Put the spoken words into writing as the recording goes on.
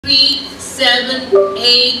3, 7,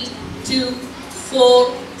 8, 2,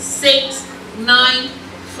 4, 6, 9,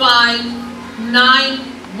 5, 9,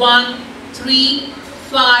 1, 3,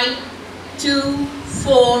 5, 2,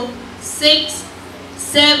 4, 6,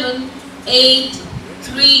 7, 8,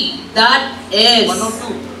 3. That is 1 or 2.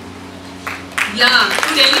 Yeah.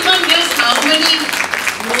 Could anyone guess how many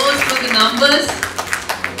rows for the numbers?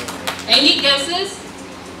 Any guesses?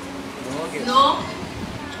 No?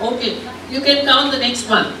 Okay. You can count the next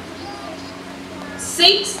one.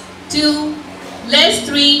 6, 2, less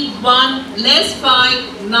 3, 1, less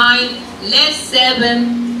 5, 9, less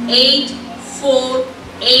 7, 8, 4,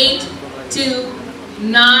 8, 2,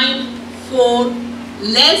 9, 4,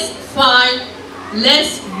 less 5,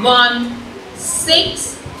 less 1,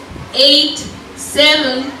 6, 8,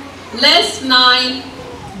 7, less 9,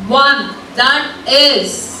 1. That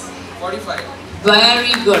is 45.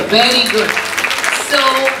 very good, very good. So,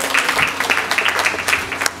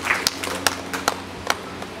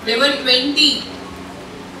 there were 20.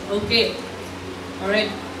 Okay. Alright.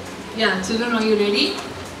 Yeah, children, are you ready?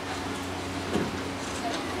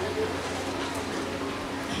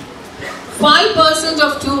 Five percent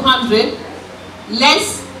of 200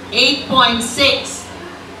 less 8.6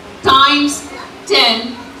 times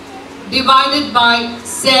 10 divided by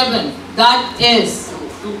 7. That is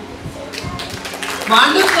 2.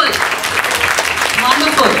 wonderful.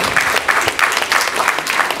 Wonderful.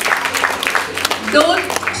 Don't,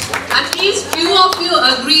 at least few of you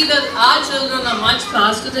agree that our children are much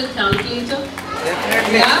faster than calculator?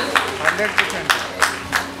 Definitely. Yeah? 100%.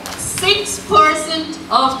 6%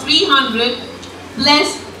 of 300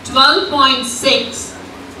 plus 12.6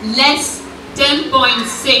 less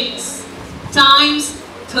 10.6 times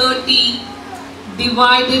 30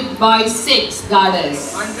 divided by 6. That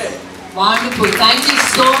is 100. wonderful. Thank you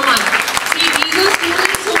so much. See, these are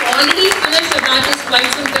students who already finished Abacus quite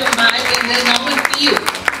some time back and they're now in PU.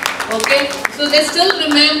 Okay? So they still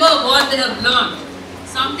remember what they have learned.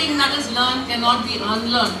 Something that is learned cannot be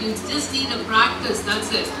unlearned. You just need a practice.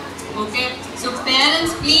 That's it. Okay? So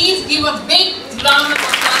parents, please give a big round of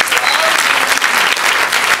applause.